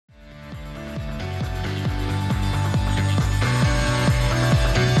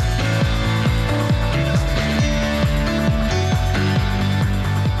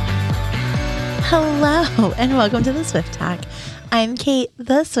Hello, and welcome to the Swift Talk. I'm Kait,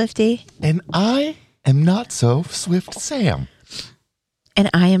 the Swiftie. And I am not so Swift Sam. And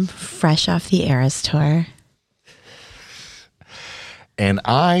I am fresh off the Eras tour. And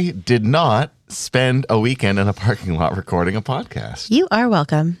I did not spend a weekend in a parking lot recording a podcast. You are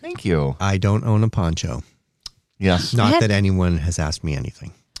welcome. Thank you. I don't own a poncho. Yes. Not that anyone has asked me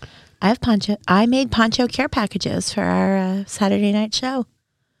anything. I have poncho. I made poncho care packages for our Saturday night show.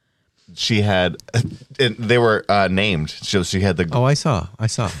 She had, they were named. So she had the. Oh, I saw.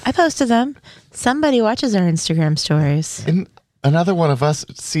 I posted them. Somebody watches our Instagram stories. And another one of us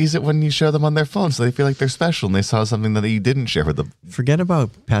sees it when you show them on their phone, so they feel like they're special and they saw something that you didn't share with them. Forget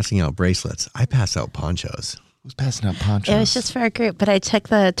about passing out bracelets. I pass out ponchos. Who's passing out ponchos? It was just for our group, but I took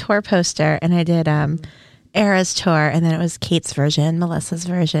the tour poster and I did Era's tour, and then it was Kate's version, Melissa's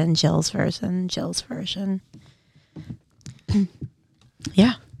version, Jill's version.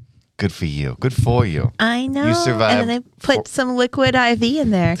 Yeah. Good for you. Good for you. I know. You survived. And then they put some liquid IV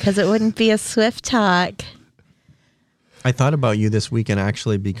in there because it wouldn't be a Swift Talk. I thought about you this weekend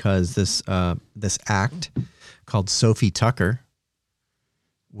actually because this act called Sophie Tucker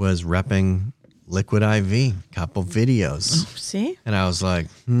was repping Liquid IV, couple videos. Oh, see? And I was like,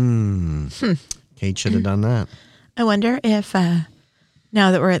 Kate should have done that. I wonder if now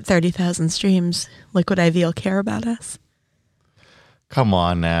that we're at 30,000 streams, Liquid IV will care about us. Come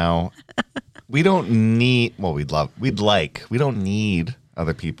on now. We don't need, well, we don't need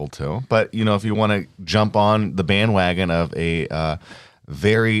other people to. But, you know, if you want to jump on the bandwagon of a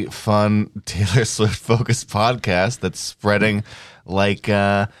very fun Taylor Swift focused podcast that's spreading like,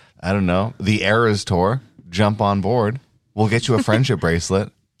 I don't know, the Eras tour, jump on board. We'll get you a friendship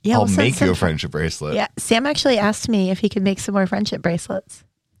bracelet. Yeah, I'll make you a friendship bracelet. Yeah, Sam actually asked me if he could make some more friendship bracelets.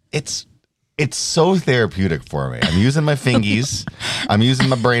 It's so therapeutic for me. I'm using my fingies. I'm using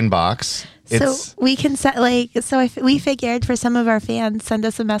my brain box. So we can set we figured for some of our fans, send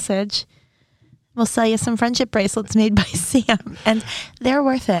us a message. We'll sell you some friendship bracelets made by Sam, and they're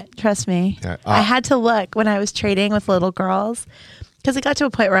worth it. Trust me. Yeah, I had to look when I was trading with little girls because it got to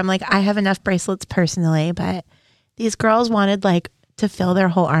a point where I'm like, I have enough bracelets personally, but these girls wanted like to fill their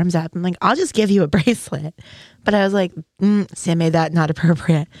whole arms up. I'm like, I'll just give you a bracelet. But I was like, Sam made that not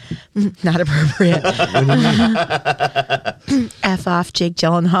appropriate. Not appropriate. F off Jake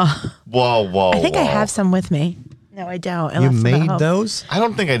Gyllenhaal. Whoa. I think I have some with me. No, I don't. You made those? I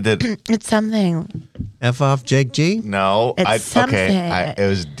don't think I did. It's something. F off Jake G? No. It's something. Okay. It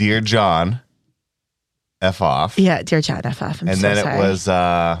was Dear John. F off. Yeah, Dear John, F off. And then sorry. it was.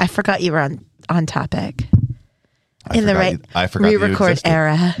 I forgot you were on topic. I forgot re-record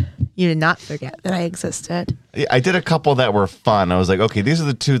era. You did not forget that I existed. I did a couple that were fun. I was like, okay, these are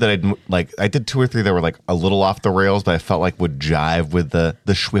the two that I did 2 or 3 that were like a little off the rails, but I felt like would jive with the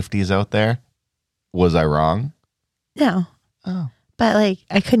Swifties out there. Was I wrong? No. Oh. But like,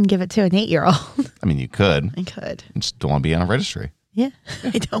 I couldn't give it to an 8-year-old. I mean, you could. I could. I just don't want to be on a registry. Yeah,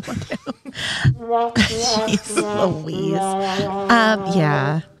 I don't want to. Jeez Louise.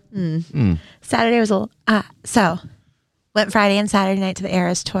 Yeah. Saturday was a little, so went Friday and Saturday night to the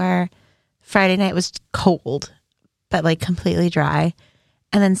Eras tour. Friday night was cold, but like completely dry.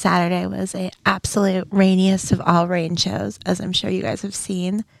 And then Saturday was a absolute rainiest of all rain shows, as I'm sure you guys have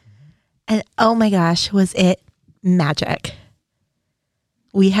seen. And oh my gosh, was it magic.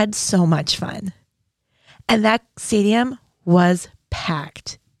 We had so much fun. And that stadium was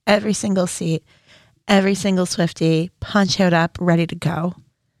packed. Every single seat, every single Swiftie punchoed up, ready to go.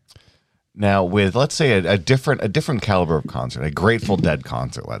 Now, with let's say a different caliber of concert, a Grateful Dead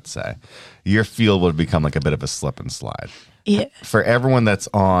concert, let's say, your field would become like a bit of a slip and slide. Yeah. For everyone that's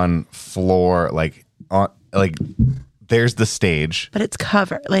on floor, there's the stage, but it's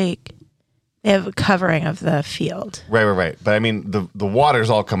covered. Like they have a covering of the field. Right. But I mean, the water's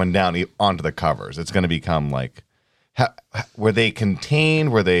all coming down onto the covers. It's going to become like. Were they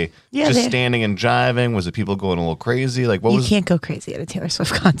contained? Were they standing and jiving? Was it people going a little crazy? Like what? You can't go crazy at a Taylor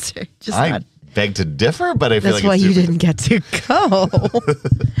Swift concert. I beg to differ, but I feel that's like why you didn't get to go.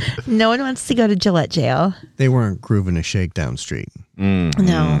 No one wants to go to Gillette jail. They weren't grooving a shakedown street.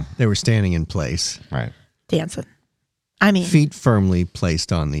 No, they were standing in place, right, dancing. I mean, feet firmly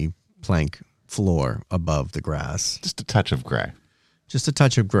placed on the plank floor above the grass. Just a touch of gray.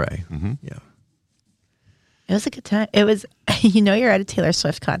 Mm-hmm. Yeah. It was a good time. It was, you're at a Taylor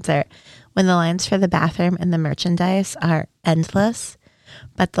Swift concert when the lines for the bathroom and the merchandise are endless,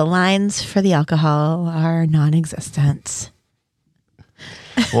 but the lines for the alcohol are non-existent.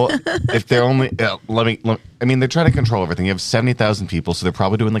 Well, if they're only, I mean, they're trying to control everything. You have 70,000 people, so they're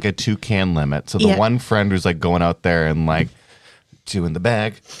probably doing like a 2-can limit. So the one friend who's like going out there and like 2 in the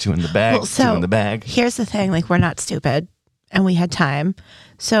bag, 2 in the bag, Well, so 2 in the bag. Here's the thing, like, we're not stupid and we had time.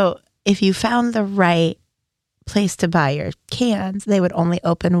 So if you found the right place to buy your cans, they would only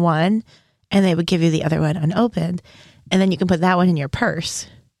open one and they would give you the other one unopened. And then you can put that one in your purse.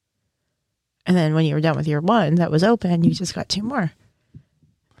 And then when you were done with your one that was open, you just got 2 more.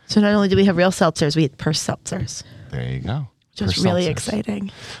 So not only do we have real seltzers, we had purse seltzers. There you go. Which was really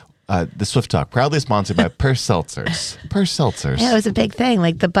exciting. The Swift Talk, proudly sponsored by Purse Seltzers. Purse Seltzers. Yeah, it was a big thing.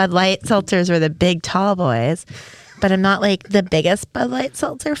 Like the Bud Light seltzers were the big tall boys. But I'm not like the biggest Bud Light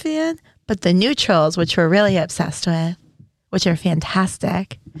seltzer fan. But the neutrals, which we're really obsessed with, which are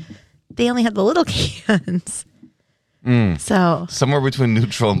fantastic, they only had the little cans. So somewhere between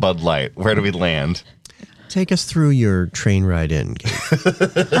neutral and Bud Light. Where do we land? Take us through your train ride in, Kate.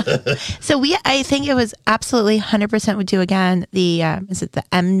 So I think it was absolutely 100% would do again. The is it the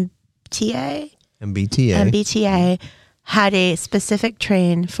MTA? MBTA had a specific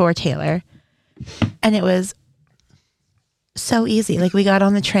train for Taylor, and it was so easy. Like we got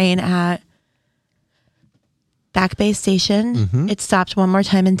on the train at Back Bay Station. Mm-hmm. It stopped one more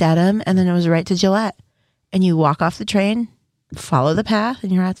time in Dedham, and then it was right to Gillette. And you walk off the train, follow the path,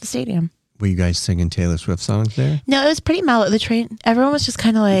 and you're at the stadium. Were you guys singing Taylor Swift songs there? No, it was pretty mellow. The train, everyone was just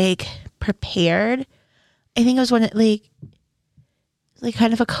kind of like prepared. I think it was like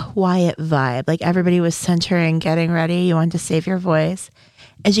kind of a quiet vibe. Like everybody was centering, getting ready. You wanted to save your voice.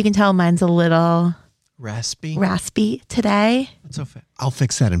 As you can tell, mine's a little raspy today. That's okay. I'll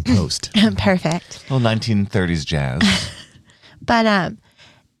fix that in post. Perfect. Little 1930s jazz. But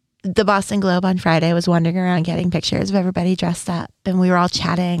the Boston Globe on Friday was wandering around getting pictures of everybody dressed up, and we were all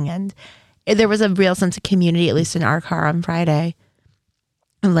chatting, and there was a real sense of community, at least in our car on Friday.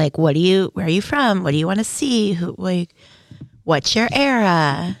 And like, where are you from? What do you want to see? What's your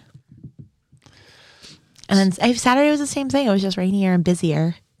era? And then Saturday was the same thing. It was just rainier and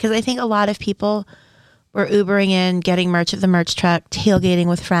busier because I think a lot of people were Ubering in, getting merch at the merch truck, tailgating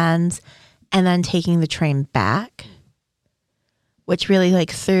with friends, and then taking the train back, which really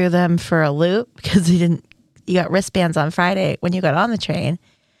like threw them for a loop because you got wristbands on Friday when you got on the train.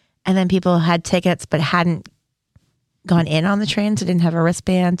 And then people had tickets but hadn't gone in on the train, so didn't have a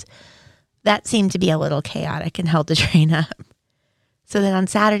wristband. That seemed to be a little chaotic and held the train up. So then on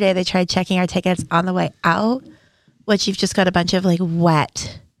Saturday, they tried checking our tickets on the way out, which you've just got a bunch of like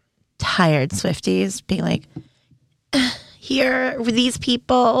wet, tired Swifties being like, here were these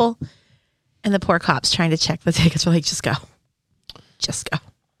people. And the poor cops trying to check the tickets were like, just go. Just go.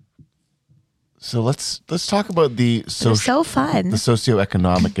 So let's talk about the so fun. The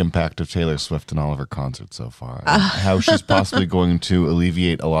socioeconomic impact of Taylor Swift and all of her concerts so far. How she's possibly going to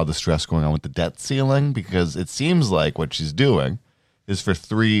alleviate a lot of the stress going on with the debt ceiling, because it seems like what she's doing is for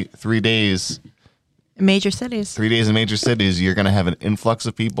three days. Major cities. 3 days in major cities, you're going to have an influx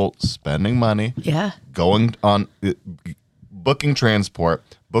of people spending money. Yeah. Going on, booking transport,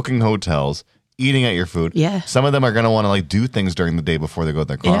 booking hotels, eating at your food. Yeah. Some of them are going to want to like do things during the day before they go to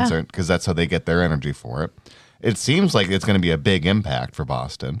their concert because that's how they get their energy for it. It seems like it's going to be a big impact for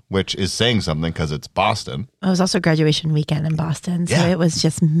Boston, which is saying something because it's Boston. It was also graduation weekend in Boston, so it was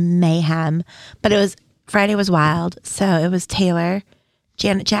just mayhem. But Friday was wild. So it was Taylor.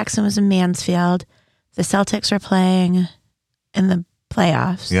 Janet Jackson was in Mansfield. The Celtics were playing in the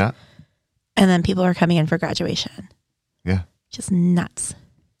playoffs. Yeah. And then people were coming in for graduation. Yeah. Just nuts.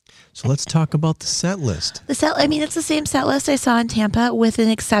 So let's talk about the set list. It's the same set list I saw in Tampa with an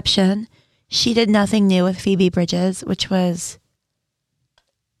exception. She did nothing new with Phoebe Bridges, which was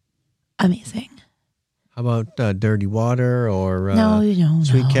amazing. How about Dirty Water or no,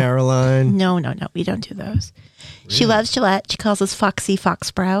 Sweet Caroline? No. We don't do those. Really? She loves Gillette. She calls us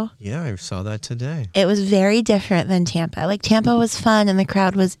Foxboro. Yeah, I saw that today. It was very different than Tampa. Like Tampa was fun and the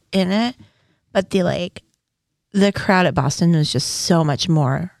crowd was in it, but the crowd at Boston was just so much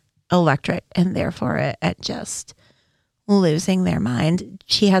more electric, and therefore it just losing their mind.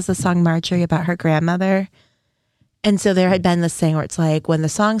 She has the song Marjorie about her grandmother. And so there had been this thing where it's like, when the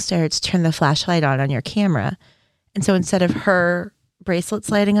song starts, turn the flashlight on your camera. And so instead of her bracelets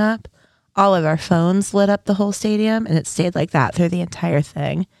lighting up, all of our phones lit up the whole stadium, and it stayed like that through the entire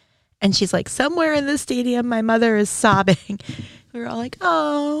thing. And she's like, somewhere in the stadium, my mother is sobbing. We were all like,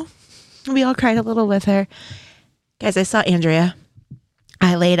 oh. We all cried a little with her. Guys, I saw Andrea.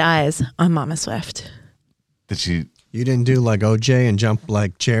 I laid eyes on Mama Swift. Did she? You didn't do like OJ and jump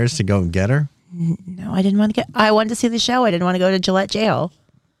like chairs to go and get her? No, I didn't want to I wanted to see the show. I didn't want to go to Gillette jail.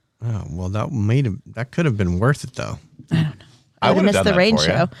 Oh, well, that could have been worth it, though. I don't know. I would have missed the rain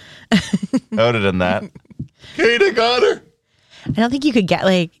show. I would have done that. Kait, I got her. I don't think you could get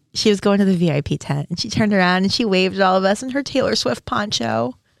she was going to the VIP tent and she turned around and she waved at all of us in her Taylor Swift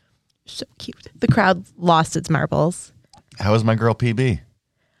poncho. So cute. The crowd lost its marbles. How was my girl PB?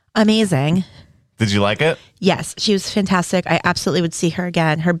 Amazing. Did you like it? Yes, she was fantastic. I absolutely would see her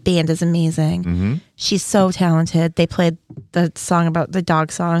again. Her band is amazing. Mm-hmm. She's so talented. They played the song about the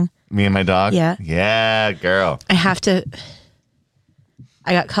dog song. Me and my dog? Yeah. Yeah, girl. I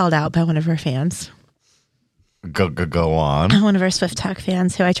got called out by one of her fans. Go on. One of our Swift Talk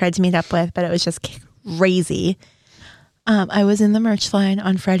fans who I tried to meet up with, but it was just crazy. I was in the merch line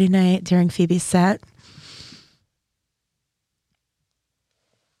on Friday night during Phoebe's set.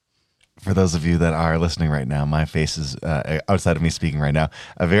 For those of you that are listening right now, my face is, outside of me speaking right now,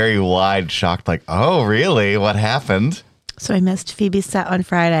 a very wide, shocked, like, oh, really? What happened? So I missed Phoebe's set on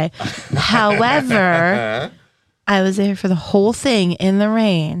Friday. However, I was there for the whole thing in the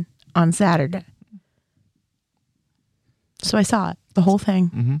rain on Saturday. So I saw it, the whole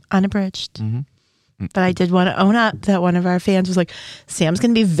thing, unabridged. Mm-hmm. But I did want to own up that one of our fans was like, Sam's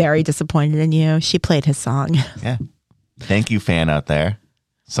going to be very disappointed in you. She played his song. Yeah. Thank you, fan out there.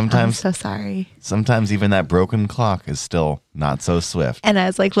 Sometimes, I'm so sorry. Sometimes even that broken clock is still not so swift. And I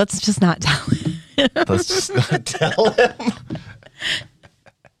was like, let's just not tell him. Let's just not tell him.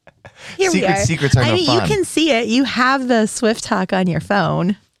 Here we are. Secrets are no fun. You can see it. You have the Swift Talk on your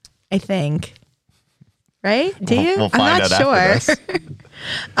phone, I think. Right? Do you? We'll find out after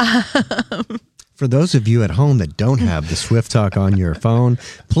this. For those of you at home that don't have the Swift Talk on your phone,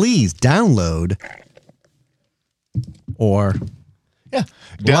 please download or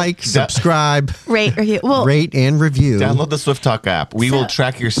subscribe, rate and review. Download the Swift Talk app. We will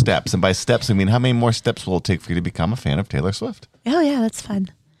track your steps. And by steps, I mean how many more steps will it take for you to become a fan of Taylor Swift? Oh, yeah, that's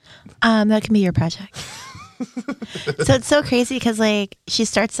fun. That can be your project. So it's so crazy because like she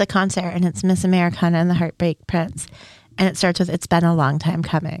starts the concert and it's Miss Americana and the Heartbreak Prince. And it starts with "It's been a long time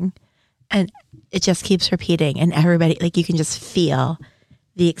coming." And it just keeps repeating. And everybody, like you can just feel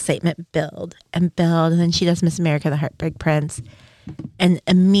the excitement build. And then she does Miss America, the Heartbreak Prince. And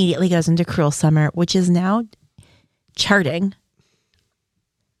immediately goes into Cruel Summer, which is now charting.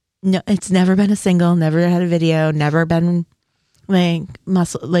 No, it's never been a single, never had a video, never been like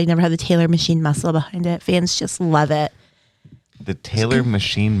muscle, like never had the Taylor Machine muscle behind it. Fans just love it. The Taylor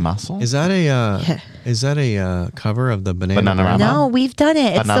Machine muscle? Is that a cover of the Bananarama? No, we've done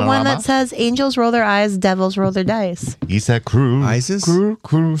it. It's the one Bananarama? that says "Angels roll their eyes, devils roll their dice." He said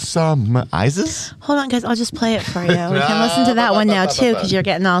cruel summer. Isis? Hold on, guys. I'll just play it for you. We can listen to that one now too, because you're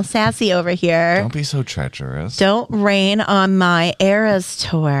getting all sassy over here. Don't be so treacherous. Don't rain on my Eras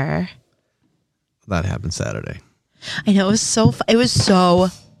tour. That happened Saturday. I know, it was so it was so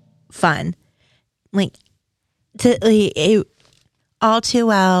fun. Like all too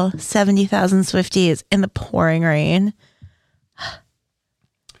well, 70,000 Swifties in the pouring rain.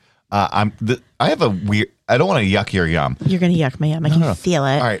 I have a weird. I don't want to yuck your yum. You're gonna yuck my yum. I can feel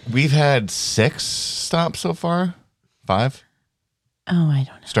it. All right, we've had 6 stops so far. 5. Oh, I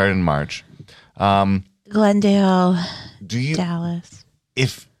don't know. Started in March. Glendale, Dallas.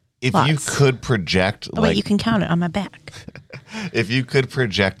 If Lots. you could project, Oh, wait, you can count it on my back. if you could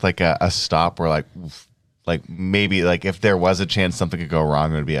project like a stop where like maybe like if there was a chance something could go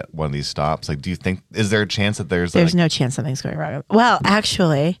wrong, it would be at one of these stops. Like, do you think is there a chance that there's no chance something's going wrong? Well,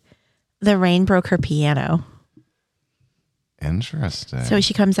 actually, the rain broke her piano. Interesting. So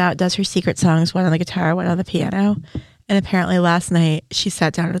she comes out, does her secret songs, one on the guitar, one on the piano. And apparently last night she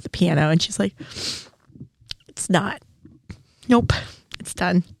sat down at the piano and she's like, it's not. Nope. It's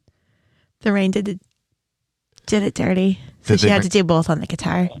done. The rain did it dirty. So she had to do both on the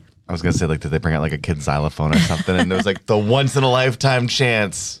guitar. I was going to say, like, did they bring out like a kid xylophone or something? And it was like the once in a lifetime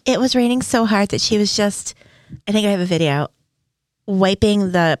chance. It was raining so hard that she was just, I think I have a video,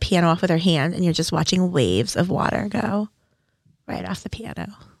 wiping the piano off with her hand. And you're just watching waves of water go right off the piano.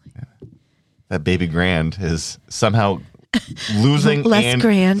 Yeah. That baby grand is somehow losing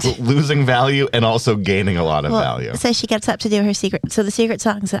losing value and also gaining a lot of value. So she gets up to do her secret. So the secret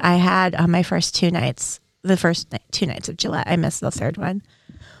songs that I had on my first 2 nights, the first 2 nights of July, I missed the third one,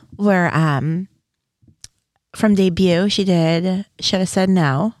 were from debut, she did Should Have Said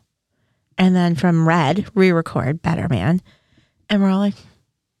No. And then from Red, re-record Better Man. And we're all like,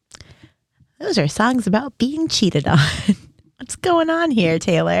 those are songs about being cheated on. What's going on here,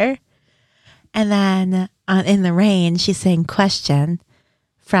 Taylor? And then in the rain, she sang Question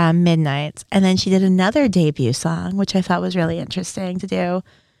from Midnights. And then she did another debut song, which I thought was really interesting to do.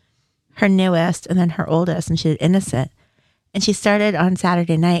 Her newest and then her oldest. And she did Innocent. And she started on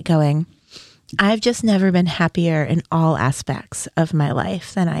Saturday night going, I've just never been happier in all aspects of my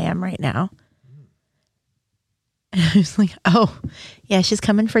life than I am right now. And I was like, oh, yeah, she's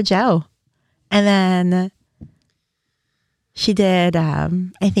coming for Joe. And then she did, I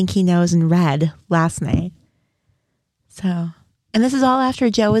Think He Knows in Red last night. So, and this is all after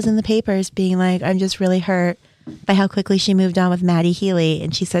Joe was in the papers being like, I'm just really hurt by how quickly she moved on with Maddie Healy.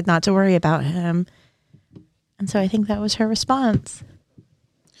 And she said not to worry about him. And so I think that was her response.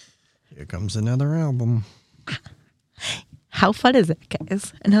 Here comes another album. How fun is it,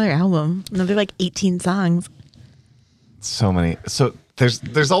 guys? Another album. Another like 18 songs. So many. So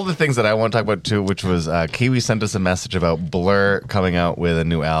there's all the things that I want to talk about too, which was Kiwi sent us a message about Blur coming out with a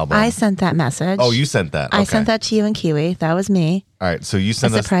new album. I sent that message. Oh, you sent that. I sent that to you and Kiwi. That was me. All right. So you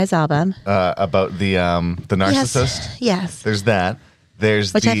sent a surprise album about the narcissist. Yes. There's that.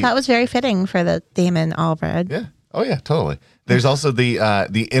 Which I thought was very fitting for the Damon Albarn. Yeah. Oh yeah, totally. There's also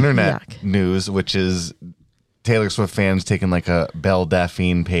the internet news, which is Taylor Swift fans taking like a Belle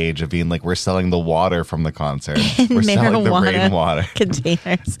Delphine page of being like, we're selling the water from the concert. We're selling the rainwater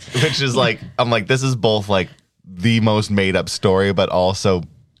containers. Which is like, I'm like, this is both like the most made up story, but also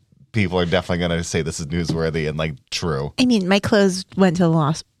people are definitely going to say this is newsworthy and like true. I mean, my clothes went to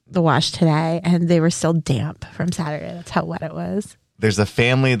the wash today and they were still damp from Saturday. That's how wet it was. There's a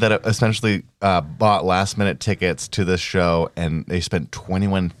family that essentially bought last minute tickets to this show and they spent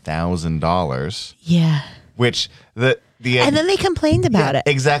 $21,000. Yeah. Which and then they complained about it.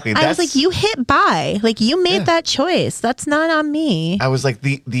 Exactly. I was like, you hit buy. Like you made that choice. That's not on me. I was like,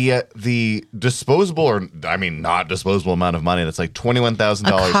 the disposable or not disposable amount of money. That's like $21,000.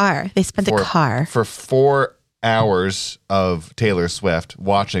 A car. They spent a car for 4 hours of Taylor Swift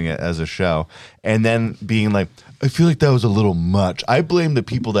watching it as a show, and then being like, I feel like that was a little much. I blame the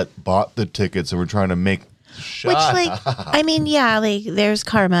people that bought the tickets and were trying to make. There's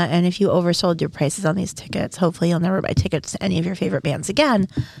karma, and if you oversold your prices on these tickets, hopefully you'll never buy tickets to any of your favorite bands again.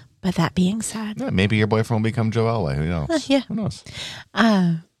 But that being said, maybe your boyfriend will become Joe Elway. Who knows? Who knows?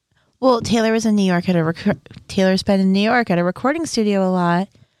 Well, Taylor was in New York Taylor's been in New York at a recording studio a lot,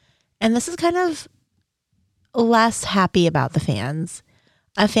 and this is kind of less happy about the fans.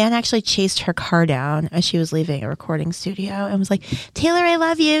 A fan actually chased her car down as she was leaving a recording studio and was like, Taylor, I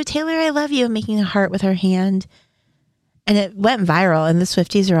love you. Taylor, I love you. Making a heart with her hand. And it went viral. And the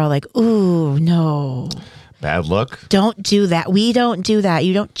Swifties are all like, ooh, no. Bad look. Don't do that. We don't do that.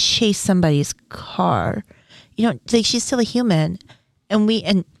 You don't chase somebody's car. You don't, like, she's still a human.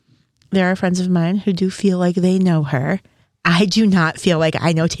 And there are friends of mine who do feel like they know her. I do not feel like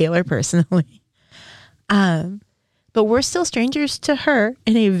I know Taylor personally. But we're still strangers to her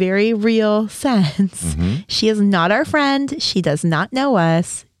in a very real sense. Mm-hmm. She is not our friend. She does not know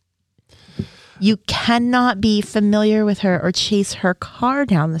us. You cannot be familiar with her or chase her car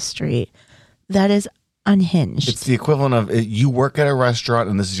down the street. That is unhinged. It's the equivalent of you work at a restaurant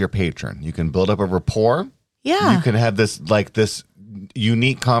and this is your patron. You can build up a rapport. Yeah. You can have this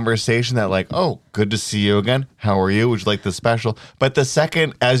unique conversation that like, oh, good to see you again. How are you? Would you like the special? But the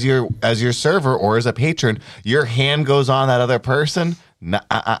second as your server or as a patron, your hand goes on that other person.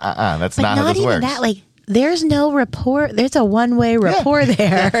 That's not how this works. That, like, there's no rapport. There's a one-way rapport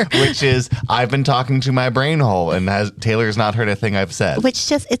there. Which is, I've been talking to my brain hole and Taylor's not heard a thing I've said.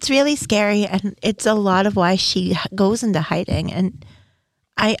 It's really scary. And it's a lot of why she goes into hiding. And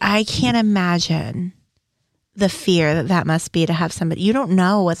I can't imagine the fear that must be to have somebody, you don't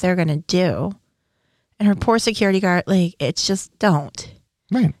know what they're going to do. And her poor security guard, like, it's just don't.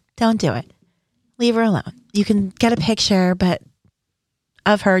 Right. Don't do it. Leave her alone. You can get a picture, but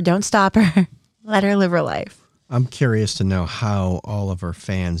of her, don't stop her. Let her live her life. I'm curious to know how all of her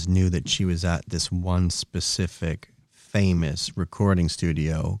fans knew that she was at this one specific famous recording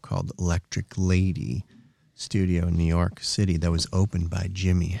studio called Electric Lady Studio in New York City that was opened by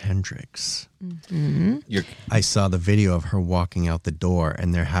Jimi Hendrix. Mm-hmm. I saw the video of her walking out the door,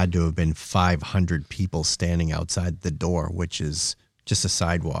 and there had to have been 500 people standing outside the door, which is just a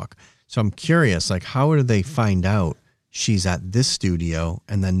sidewalk. So I'm curious, like, how do they find out she's at this studio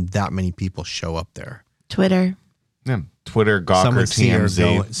and then that many people show up there? Twitter. Yeah. Twitter, Gawker,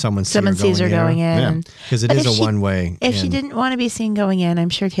 TMZ. Someone sees her going in. Because it is a one-way. If she didn't want to be seen going in, I'm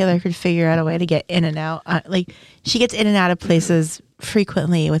sure Taylor could figure out a way to get in and out. Like, she gets in and out of places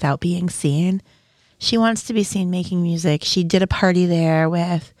frequently without being seen. She wants to be seen making music. She did a party there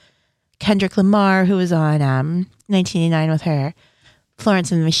with Kendrick Lamar, who was on 1989 with her.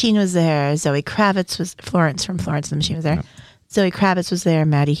 Florence and the Machine was there. Zoe Kravitz was Florence from Florence and the Machine was there. Yep. Zoe Kravitz was there.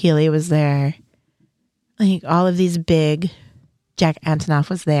 Maddie Healy was there. Like, all of these big, Jack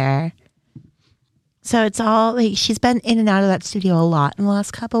Antonoff was there. So it's all like, she's been in and out of that studio a lot in the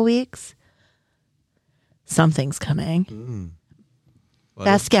last couple weeks. Something's coming.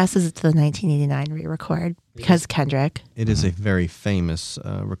 Best guess is it's the 1989 re-record. because Kendrick. It is a very famous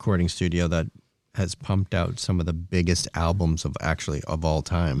recording studio that has pumped out some of the biggest albums of all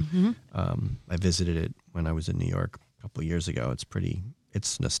time. I visited it when I was in New York a couple of years ago.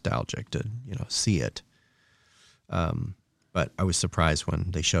 It's nostalgic to see it. But I was surprised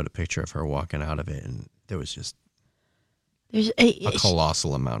when they showed a picture of her walking out of it, and there was just a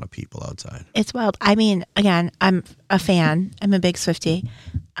colossal amount of people outside. It's wild. I mean, again, I'm a fan. I'm a big Swiftie.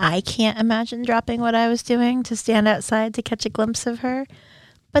 I can't imagine dropping what I was doing to stand outside to catch a glimpse of her.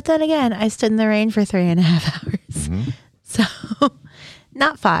 But then again, I stood in the rain for 3.5 hours. So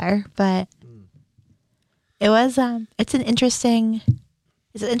not far, but it was it's an interesting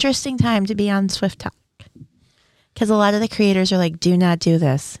time to be on Swift Talk. Because a lot of the creators are like, do not do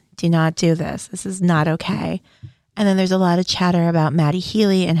this. Do not do this. This is not okay. And then there's a lot of chatter about Matty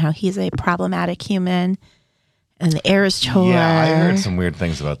Healy and how he's a problematic human. And the Eras Tour. Yeah, I heard some weird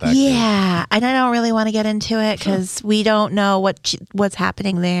things about that. Yeah, and I don't really want to get into it because we don't know what's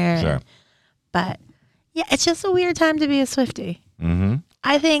happening there. Sure. But yeah, it's just a weird time to be a Swiftie.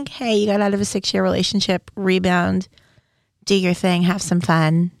 I think, hey, you got out of a 6-year relationship, rebound, do your thing, have some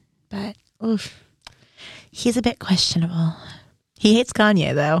fun. But oof, he's a bit questionable. He hates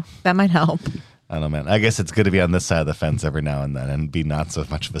Kanye, though. That might help. I don't know, man. I guess it's good to be on this side of the fence every now and then and be not so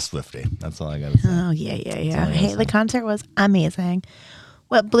much of a Swiftie. That's all I got to say. Oh, yeah. Hey, the concert was amazing.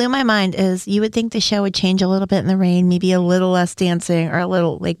 What blew my mind is you would think the show would change a little bit in the rain, maybe a little less dancing or a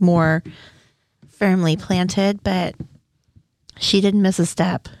little more firmly planted, but she didn't miss a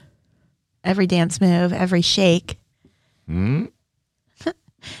step. Every dance move, every shake,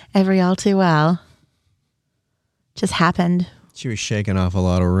 every all too well just happened. She was shaking off a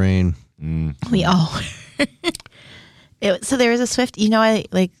lot of rain. We all were. So there was a Swiftie,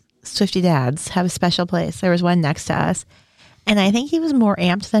 Swiftie dads have a special place. There was one next to us, and I think he was more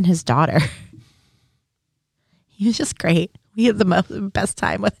amped than his daughter. He was just great. We had the best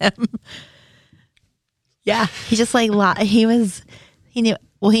time with him. Yeah, he just he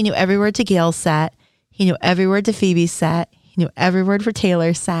knew every word to Gail's set. He knew every word to Phoebe's set. He knew every word for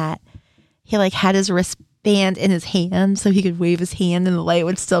Taylor's set. He had his wristband in his hand so he could wave his hand and the light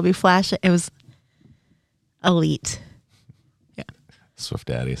would still be flashing. It was elite. Yeah. Swift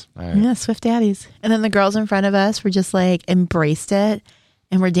daddies. All right. Yeah, Swift daddies. And then the girls in front of us were just embraced it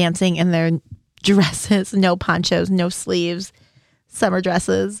and were dancing in their dresses, no ponchos, no sleeves, summer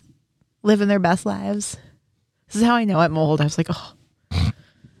dresses, living their best lives. This is how I know I'm old. I was like, oh,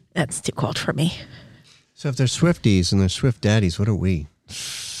 that's too cold for me. So if they're Swifties and they're Swift daddies, what are we?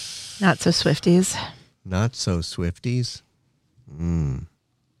 Not so Swifties. Not so Swifties?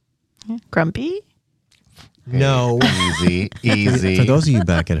 Grumpy? No. Easy. For those of you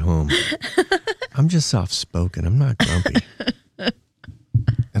back at home, I'm just soft-spoken. I'm not grumpy.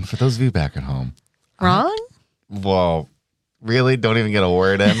 And for those of you back at home. Wrong? Whoa. Really? Don't even get a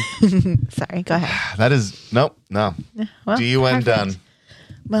word in? Sorry, go ahead. That is, no. Well, DUN done.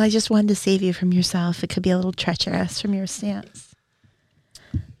 Well, I just wanted to save you from yourself. It could be a little treacherous from your stance.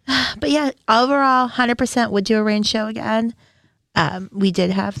 But yeah, overall, 100% would do a rain show again. We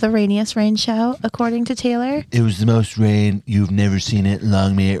did have the rainiest rain show, according to Taylor. It was the most rain. You've never seen it.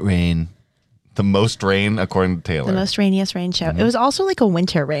 Long may it rain. The most rain, according to Taylor. The most rainiest rain show. It was also a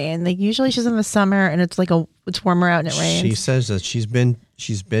winter rain. Usually she's in the summer and it's it's warmer out and it rains. She says that she's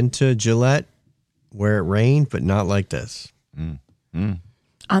been to Gillette where it rained, but not like this.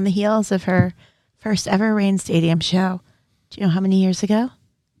 On the heels of her first ever Rain Stadium show. Do you know how many years ago?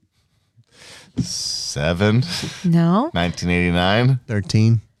 7? No. 1989?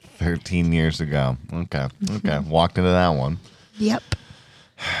 13 years ago. Okay. Walked into that one. Yep.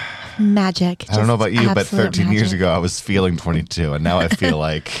 Magic. I don't know about you, but Absolute 13 years magic. ago I was feeling 22, and now I feel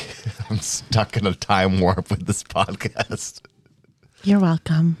like I'm stuck in a time warp with this podcast. You're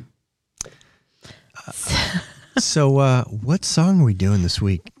welcome. So what song are we doing this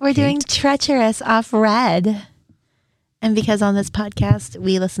week? We're doing Treacherous off Red. And because on this podcast,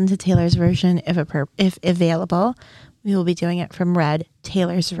 we listen to Taylor's version, if available, we will be doing it from Red,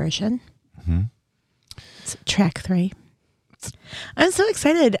 Taylor's version. It's track 3. I'm so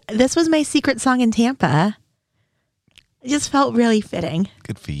excited. This was my secret song in Tampa. It just felt really fitting.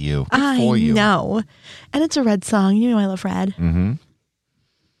 Good for you. Good for you. I know. And it's a Red song. You know I love Red.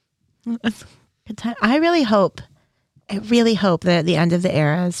 It's a good time. I really hope that at the end of the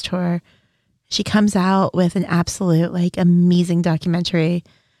Eras tour, she comes out with an absolute amazing documentary.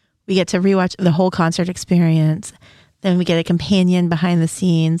 We get to rewatch the whole concert experience. Then we get a companion behind the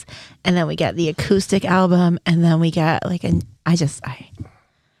scenes, and then we get the acoustic album, and then we get I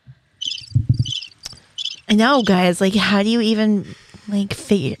know, guys, how do you even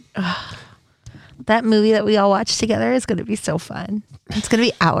figure That movie that we all watched together is going to be so fun. It's going to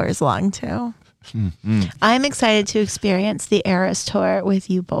be hours long too. I'm excited to experience the Eras tour with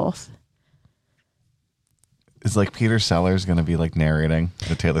you both. Is like Peter Sellers going to be like narrating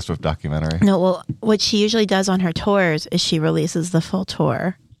the Taylor Swift documentary? No, well, what she usually does on her tours is she releases the full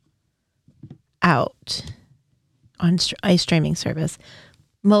tour out on a streaming service.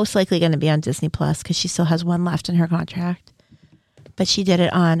 Most likely going to be on Disney Plus because she still has one left in her contract. But she did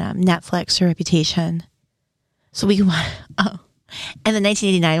it on Netflix, her Reputation. So we can and the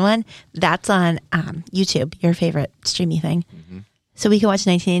 1989 one, that's on YouTube, your favorite streaming thing. Mm-hmm. So we can watch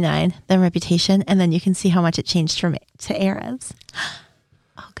 1989, then Reputation, and then you can see how much it changed from to Eras.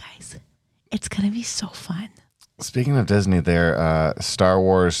 Oh, guys, it's going to be so fun. Speaking of Disney, their Star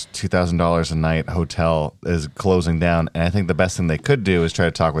Wars $2,000 a night hotel is closing down, and I think the best thing they could do is try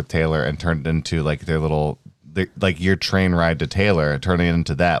to talk with Taylor and turn it into like their little, like your train ride to Taylor, turning it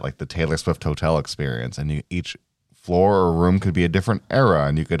into that, like the Taylor Swift hotel experience, and each floor or room could be a different era,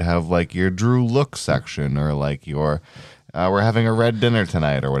 and you could have like your Drew Look section or like your we're having a red dinner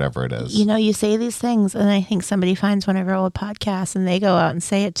tonight or whatever it is. You know, you say these things, and I think somebody finds one of our old podcasts, and they go out and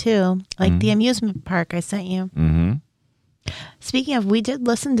say it too, like the amusement park I sent you. Mm-hmm. Speaking of, we did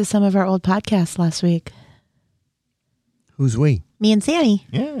listen to some of our old podcasts last week. Who's we? Me and Sammy.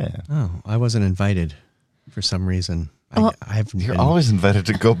 Yeah. Oh, I wasn't invited for some reason. You're always invited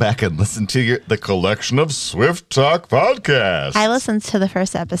to go back and listen to the collection of Swift Talk podcasts. I listened to the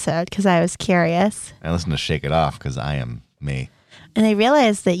first episode because I was curious. I listened to Shake It Off because I am me. And I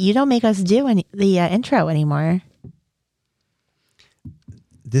realized that you don't make us do the intro anymore.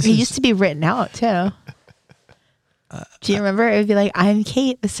 It used to be written out too. Do you remember? It would be like, I'm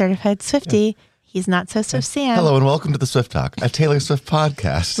Kate, the certified Swiftie. Yeah. He's not so Swift Sam. Hello and welcome to the Swift Talk, a Taylor Swift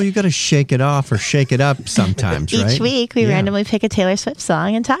podcast. Well, you got to shake it off or shake it up sometimes, right? Each week we randomly pick a Taylor Swift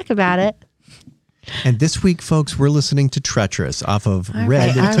song and talk about it. And this week, folks, we're listening to Treacherous off of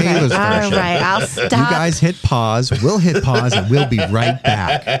Red and Taylor's version. All right, I'll stop. You guys hit pause. We'll hit pause and we'll be right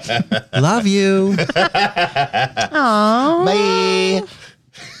back. Love you. Aww.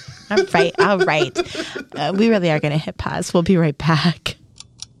 Bye. All right. We really are going to hit pause. We'll be right back.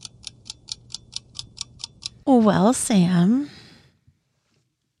 Well, Sam.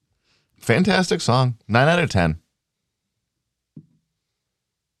 Fantastic song. 9 out of 10.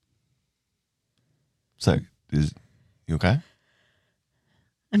 So, you okay?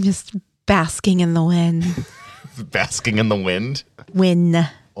 I'm just basking in the wind. Basking in the wind? Win.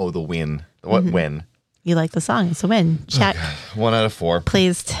 Oh, the win. What win? You like the song. It's a win. Check. Okay. 1 out of 4.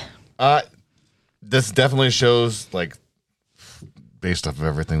 Pleased. This definitely shows, like, based off of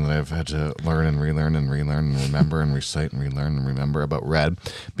everything that I've had to learn and relearn and remember and recite and relearn and remember about Red,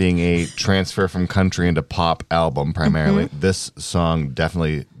 being a transfer from country into pop album primarily, this song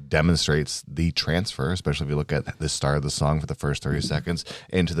definitely demonstrates the transfer, especially if you look at the start of the song for the first 30 seconds,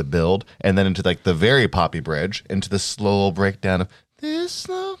 into the build, and then into like the very poppy bridge, into the slow breakdown of this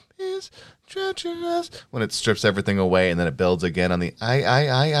love is treacherous, when it strips everything away and then it builds again on the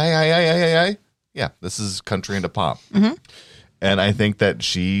I. Yeah, this is country into pop. Mm-hmm. And I think that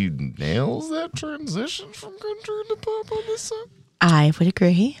she nails that transition from country into pop on this song. I would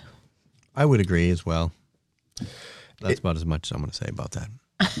agree. I would agree as well. That's about as much as I'm going to say about that.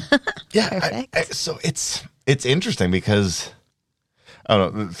 Yeah. So it's interesting because, I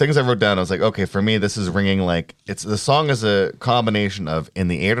don't know, the things I wrote down, I was like, okay, for me, this is ringing like, the song is a combination of In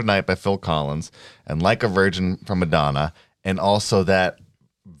the Air Tonight by Phil Collins and Like a Virgin from Madonna, and also that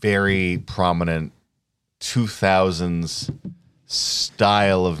very prominent 2000s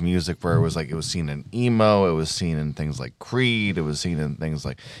style of music where it was seen in emo, it was seen in things like Creed, it was seen in things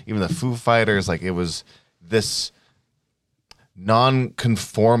like even the Foo Fighters, like it was this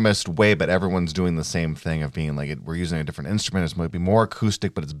non-conformist way, but everyone's doing the same thing of being like, we're using a different instrument, it's might be more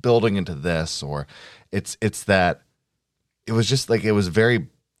acoustic, but it's building into this, or it's that it was just like, it was very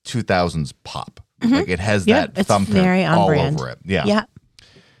 2000s pop. Like it has that thumbprint all over it. Yeah.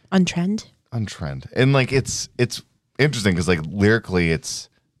 On trend. And like it's interesting because like lyrically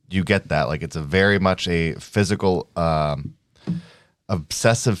you get that, like it's a very much a physical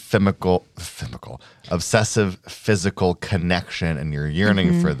obsessive physical connection, and you're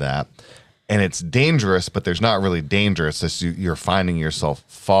yearning for that, and it's dangerous, but there's not really dangerous. It's you're finding yourself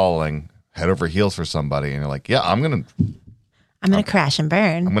falling head over heels for somebody, and you're like, yeah, I'm gonna crash and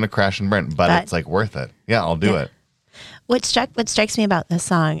burn. But it's like worth it. Yeah, I'll do it. What strikes me about this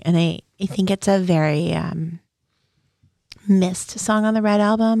song, and I think it's a very missed song on the Red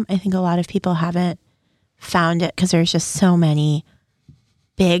album. I think a lot of people haven't found it because there's just so many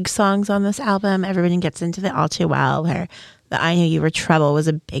big songs on this album. Everybody gets into the All Too Well, where the I Knew You Were Trouble was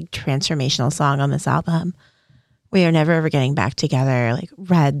a big transformational song on this album. We Are Never Ever Getting Back Together, like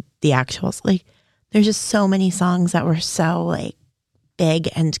Red, the actuals. Like there's just so many songs that were so like big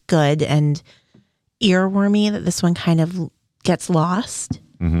and good and earwormy that this one kind of gets lost.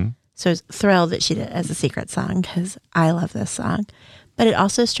 Mm-hmm. So I was thrilled that she did it as a secret song because I love this song. But it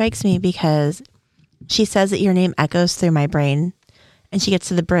also strikes me because she says that your name echoes through my brain, and she gets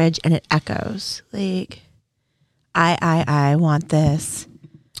to the bridge and it echoes like, I want this.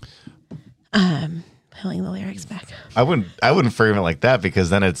 Pulling the lyrics back. I wouldn't frame it like that, because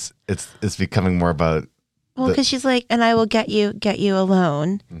then it's becoming more about. Well, because she's like, and I will get you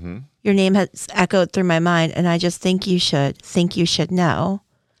alone. Mm-hmm. Your name has echoed through my mind, and I just think you should know.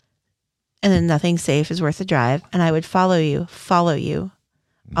 And then nothing safe is worth the drive, and I would follow you.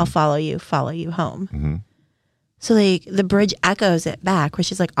 Mm-hmm. I'll follow you home. Mm-hmm. So like the bridge echoes it back, where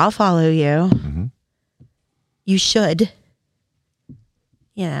she's like, I'll follow you. Mm-hmm. You should.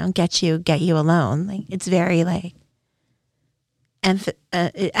 Get you alone. Like it's very like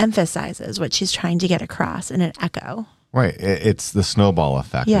it emphasizes what she's trying to get across in an echo. Right. It's the snowball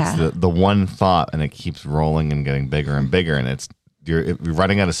effect. Yeah. It's the one thought, and it keeps rolling and getting bigger and bigger, and you're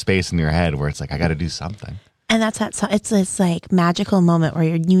running out of space in your head where it's like, I got to do something. And that's that. So it's this like magical moment where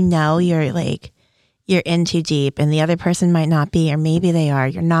you're in too deep, and the other person might not be, or maybe they are.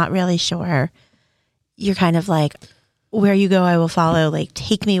 You're not really sure. You're kind of like, where you go, I will follow. Like,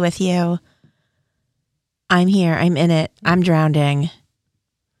 take me with you. I'm here. I'm in it. I'm drowning.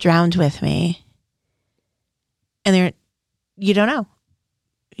 Drowned with me. And you don't know.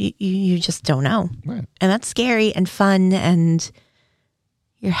 You just don't know. Right. And that's scary and fun, and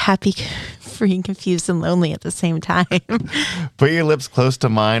you're happy, free, and confused, and lonely at the same time. Put your lips close to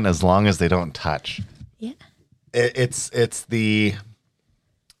mine as long as they don't touch. Yeah. It's like the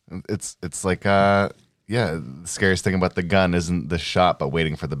scariest thing about the gun isn't the shot, but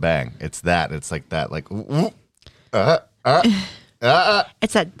waiting for the bang. It's like that, like,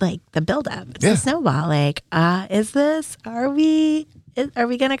 It's that, like, the buildup. It's the snowball. Like, are we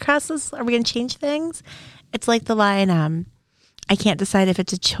going to cross this? Are we going to change things? It's like the line, I can't decide if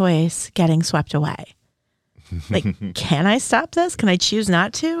it's a choice getting swept away. Like, can I stop this? Can I choose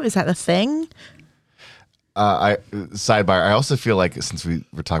not to? Is that the thing? Sidebar, I also feel like, since we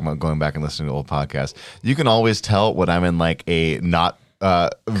were talking about going back and listening to old podcasts, you can always tell when I'm in like a not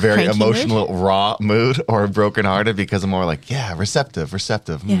very Cranky emotional mood? raw mood or brokenhearted, because I'm more like, receptive.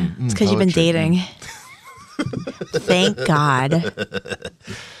 Yeah, it's because you've been dating. Thank God.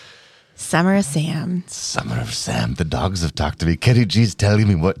 Summer of Sam. The dogs have talked to me. Kenny G's telling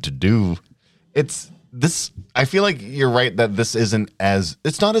me what to do. It's this. I feel like you're right that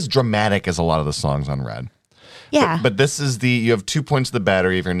it's not as dramatic as a lot of the songs on Red. Yeah. But this is you have 2 points of the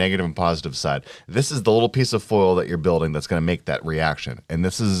battery of your negative and positive side. This is the little piece of foil that you're building that's going to make that reaction. And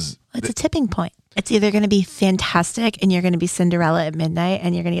it's a tipping point. It's either going to be fantastic and you're going to be Cinderella at midnight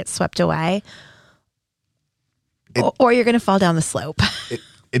and you're going to get swept away, or you're going to fall down the slope.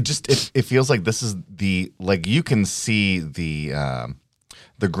 It feels like this is you can see the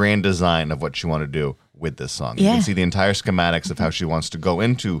grand design of what you want to do with this song. You can see the entire schematics of how she wants to go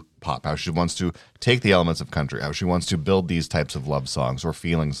into pop, how she wants to take the elements of country, how she wants to build these types of love songs or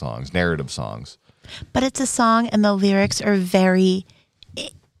feeling songs, narrative songs. But it's a song and the lyrics are very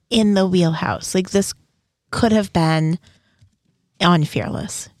in the wheelhouse. Like this could have been on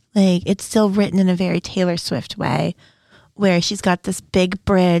Fearless. Like it's still written in a very Taylor Swift way, where she's got this big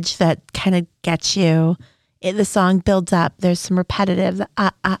bridge that kind of gets you. The song builds up. There's some repetitive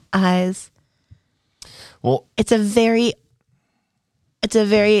eyes. Well, it's a very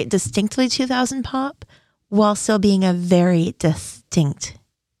distinctly 2000 pop, while still being a very distinct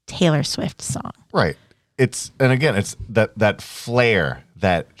Taylor Swift song. Right. It's that flair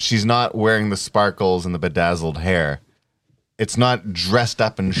that she's not wearing the sparkles and the bedazzled hair. It's not dressed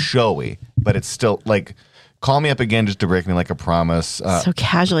up and showy, but it's still like, call me up again just to break me like a promise. So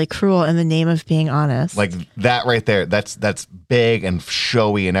casually cruel in the name of being honest. Like that right there. That's big and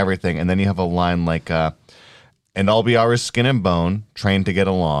showy and everything. And then you have a line like, and I'll be ours skin and bone, trained to get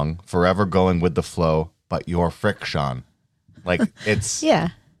along, forever going with the flow, but your friction. Like it's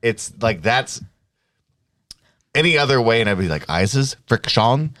it's like that's any other way, and I'd be like, Isis,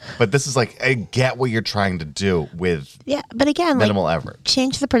 friction. But this is like, I get what you're trying to do with but again, minimal effort.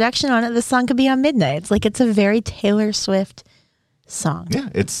 Change the production on it. The song could be on midnight. It's like it's a very Taylor Swift song. Yeah,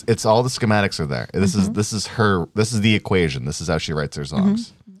 it's all the schematics are there. This is the equation. This is how she writes her songs.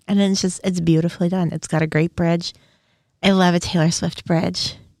 Mm-hmm. And then it's beautifully done. It's got a great bridge. I love a Taylor Swift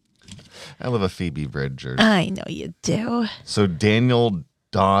bridge. I love a Phoebe bridge. I know you do. So Daniel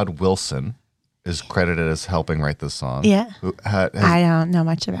Dodd Wilson is credited as helping write this song. Yeah. I don't know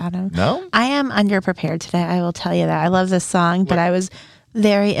much about him. No? I am underprepared today. I will tell you that. I love this song, but I was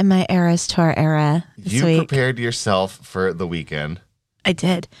very in my Eras Tour era this You week. prepared yourself for the weekend. I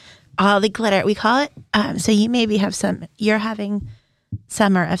did. All the glitter. We call it, so you maybe have you're having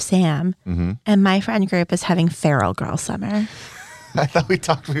Summer of Sam, and my friend group is having Feral Girl Summer. I thought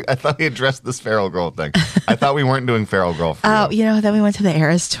we addressed this Feral Girl thing. I thought we weren't doing Feral Girl for then we went to the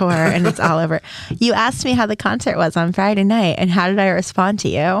Eras Tour and it's all over. You asked me how the concert was on Friday night, and how did I respond to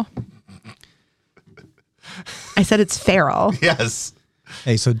you? I said it's feral. Yes.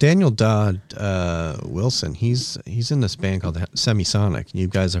 Hey, so Daniel Dodd Wilson, he's in this band called Semisonic. You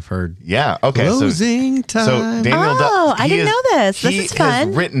guys have heard. Yeah. Okay. Closing time. So Daniel Dodd. I didn't know this. This is fun. He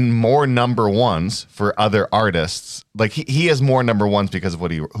has written more number ones for other artists. Like he has more number ones because of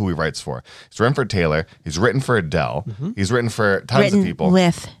who he writes for. He's written for Taylor. He's written for Adele. He's written for tons of people.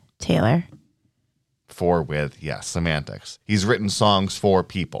 With Taylor. Semantics. He's written songs for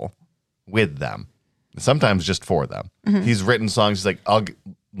people with them. Sometimes just for them. He's written songs. He's like,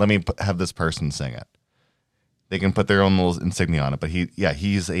 let me have this person sing it. They can put their own little insignia on it, but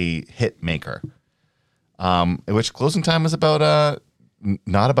he's a hit maker. Which Closing Time is about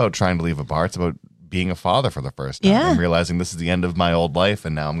not about trying to leave a bar. It's about being a father for the first time and realizing this is the end of my old life,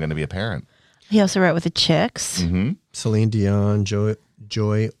 and now I'm going to be a parent. He also wrote with the Chicks. Celine Dion, Joy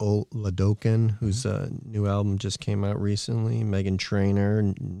Oladokin, whose new album just came out recently. Meghan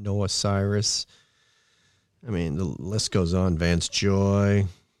Trainor, Noah Cyrus. I mean, the list goes on. Vance Joy.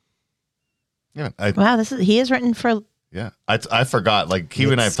 Yeah. He is written for. Yeah. I forgot. Like,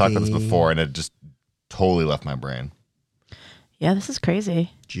 Kiwi and I have talked about this before, and it just totally left my brain. Yeah, this is crazy.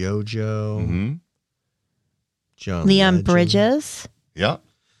 JoJo. John Leon Legend. Bridges. Yeah.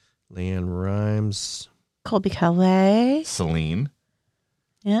 Leanne Rimes. Colby Calais. Celine.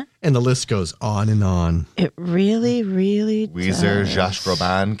 Yeah. And the list goes on and on. It really, really Weezer, does. Josh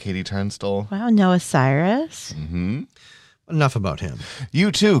Groban, Katie Turnstile. Wow, Noah Cyrus. Enough about him.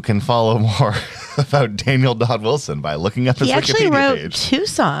 You too can follow more about Daniel Dodd Wilson by looking up his He actually Wikipedia wrote page. 2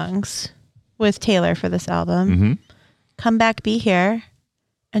 songs with Taylor for this album. Come Back, Be Here,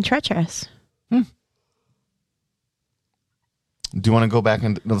 and Treacherous. Do you want to go back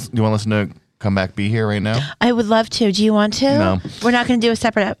and do you want to listen to Come Back, Be Here right now? I would love to. Do you want to? No. We're not going to do a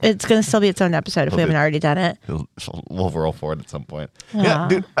separate. It's going to still be its own episode if we haven't already done it. We'll roll forward at some point. Yeah,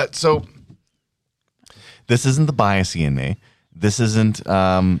 dude. So this isn't the biasy in me. This isn't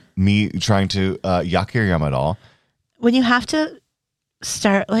me trying to yuck your yum at all. When you have to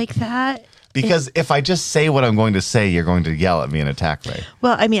start like that. Because if I just say what I'm going to say, you're going to yell at me and attack me.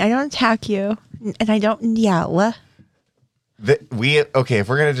 Well, I mean, I don't attack you, and I don't yell.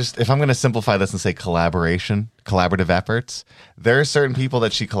 If I'm gonna simplify this and say collaborative efforts, there are certain people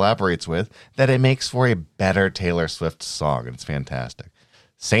that she collaborates with that it makes for a better Taylor Swift song, and it's fantastic.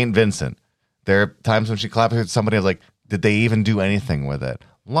 Saint Vincent, there are times when she collaborates with somebody like, did they even do anything with it?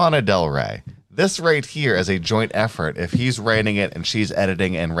 Lana Del Rey. This right here as a joint effort, if he's writing it and she's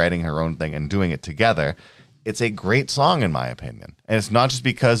editing and writing her own thing and doing it together, it's a great song in my opinion. And it's not just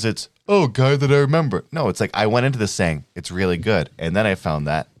because it's, guy that I remember. No, it's like I went into this saying, it's really good. And then I found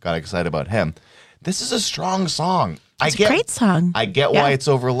that, got excited about him. This is a strong song. It's a great song. I get why it's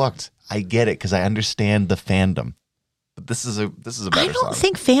overlooked. I get it because I understand the fandom. But this is a better song. I don't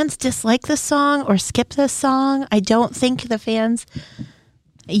think fans dislike this song or skip this song. I don't think the fans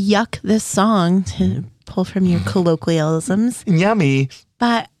yuck this song, to pull from your colloquialisms. Yummy.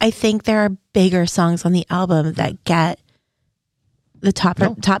 But I think there are bigger songs on the album that get the top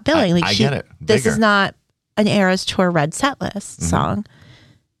billing. I get it. This Bigger. is not an Eras Tour Red Set List song,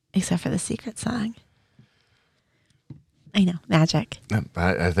 except for the secret song. I know, magic.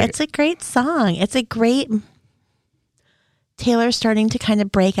 I think It's a great song. It's a great. Taylor's starting to kind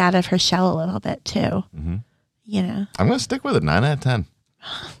of break out of her shell a little bit too. You know, I'm going to stick with it. 9 out of 10.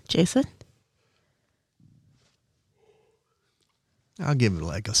 Jason. I'll give it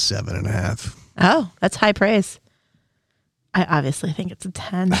like a 7.5. Oh, that's high praise. I obviously think it's a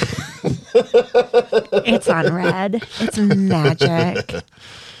 10. It's on red. It's magic.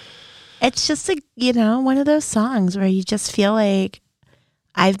 It's just one of those songs where you just feel like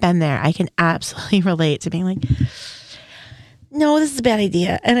I've been there. I can absolutely relate to being like, no, this is a bad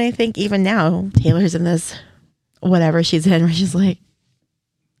idea. And I think even now Taylor's in this, whatever she's in, where she's like,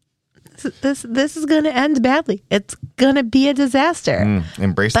 this is going to end badly. It's going to be a disaster.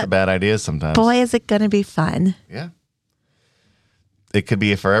 Embrace the bad ideas sometimes. Boy, is it going to be fun. Yeah. It could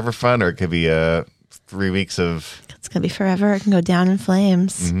be a forever fun, or it could be 3 weeks of... It's going to be forever. It can go down in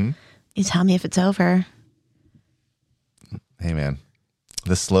flames. You tell me if it's over. Hey, man.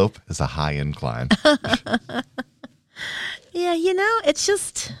 The slope is a high incline. Yeah, it's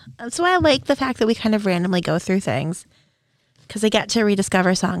just, that's why I like the fact that we kind of randomly go through things. Because I get to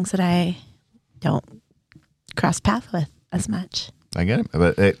rediscover songs that I don't cross path with as much. I get it.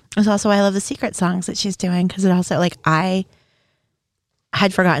 But It's also why I love the secret songs that she's doing. Because it also, like, I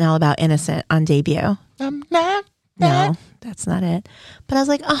had forgotten all about Innocent on debut. No, that's not it. But I was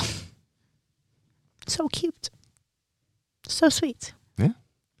like, oh, so cute. So sweet. Yeah.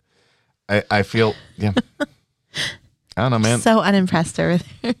 I feel, yeah. I don't know, man. So unimpressed over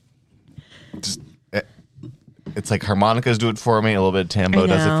there. Just, it's like harmonicas do it for me. A little bit of tambo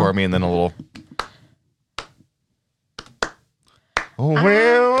does it for me. And then a little.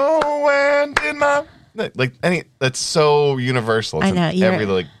 Well, when did my. That's so universal. It's I know. in every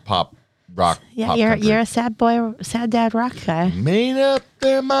like pop, rock. Yeah, pop you're a sad boy, sad dad rock guy. Made up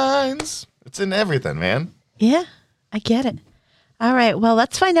their minds. It's in everything, man. Yeah, I get it. All right. Well,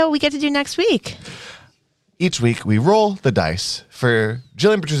 let's find out what we get to do next week. Each week, we roll the dice for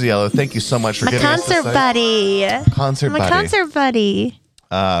Jillian Petruzziello. Thank you so much for giving us this concert buddy. Concert buddy. My concert buddy.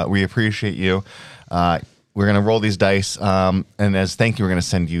 We appreciate you. We're going to roll these dice. And as thank you, we're going to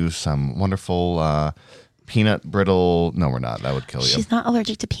send you some wonderful peanut brittle. No, we're not. That would kill you. She's not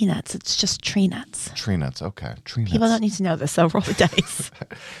allergic to peanuts. It's just tree nuts. Tree nuts. Okay. Tree nuts. People don't need to know this, so roll the dice.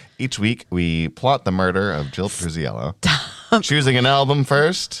 Each week, we plot the murder of Jill Petruzziello. Choosing an album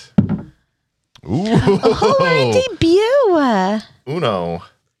first. Ooh. Oh, our debut. Uno.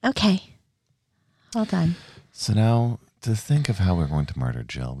 Okay. Hold on. So now, to think of how we're going to murder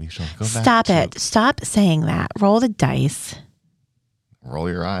Jill, we shall go back. Stop it. Stop saying that. Roll the dice. Roll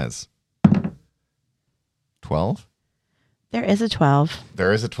your eyes. 12? There is a 12.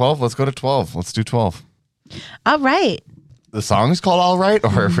 There is a 12? Let's go to 12. Let's do 12. All right. The song is called All Right?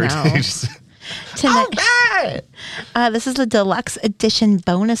 Or No. Tonight, this is the deluxe edition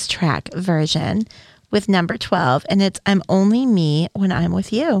bonus track version with number 12, and it's I'm Only Me When I'm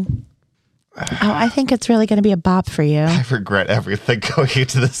With You. Oh, I think it's really going to be a bop for you. I regret everything going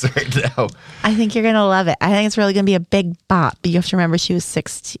into this right now. I think you're going to love it. I think it's really going to be a big bop, but you have to remember she was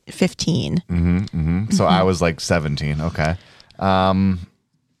 15. So I was like 17. Okay. I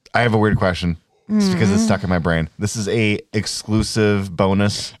have a weird question. It's because it's stuck in my brain. This is a exclusive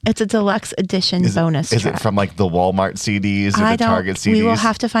bonus. It's a deluxe edition bonus track. Is it from like the Walmart CDs or the Target CDs? We will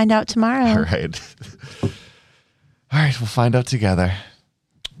have to find out tomorrow. All right. All right. We'll find out together.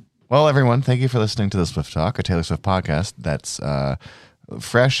 Well, everyone, thank you for listening to the Swift Talk, a Taylor Swift podcast that's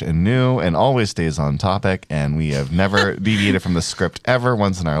fresh and new and always stays on topic. And we have never deviated from the script ever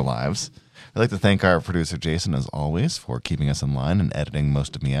once in our lives. I'd like to thank our producer, Jason, as always, for keeping us in line and editing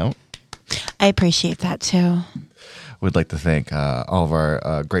most of me out. I appreciate that too. We'd like to thank all of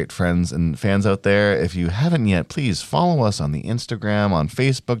our great friends and fans out there. If you haven't yet, please follow us on the Instagram, on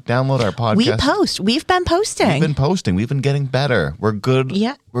Facebook, download our podcast. We post. We've been posting. We've been getting better. We're good.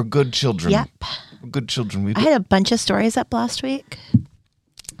 Yep. We're good children. Yep. We're good children. I had a bunch of stories up last week.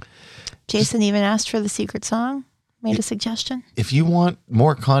 Jason even asked for the secret song. Made a suggestion. If you want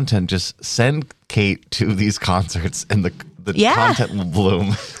more content, just send Kait to these concerts and the content will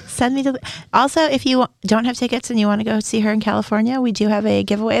bloom. Send me to. Also, if you don't have tickets and you want to go see her in California, we do have a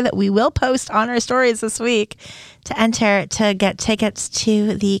giveaway that we will post on our stories this week to enter to get tickets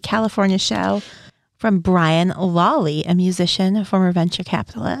to the California show from Brian Lawley, a musician, a former venture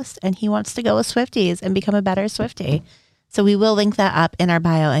capitalist, and he wants to go with Swifties and become a better Swiftie. So we will link that up in our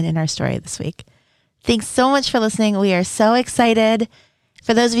bio and in our story this week. Thanks so much for listening. We are so excited.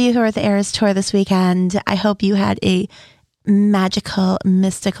 For those of you who are at the Eras Tour this weekend, I hope you had a magical,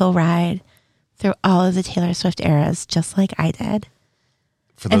 mystical ride through all of the Taylor Swift eras, just like I did.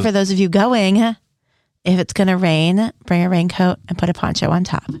 And for those of you going, if it's going to rain, bring a raincoat and put a poncho on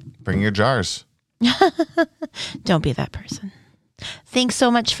top. Bring your jars. Don't be that person. Thanks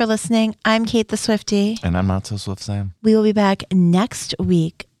so much for listening. I'm Kait the Swiftie. And I'm Not So Swift Sam. We will be back next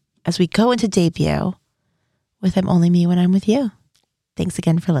week as we go into debut with I'm Only Me When I'm With You. Thanks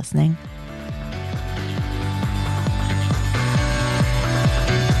again for listening.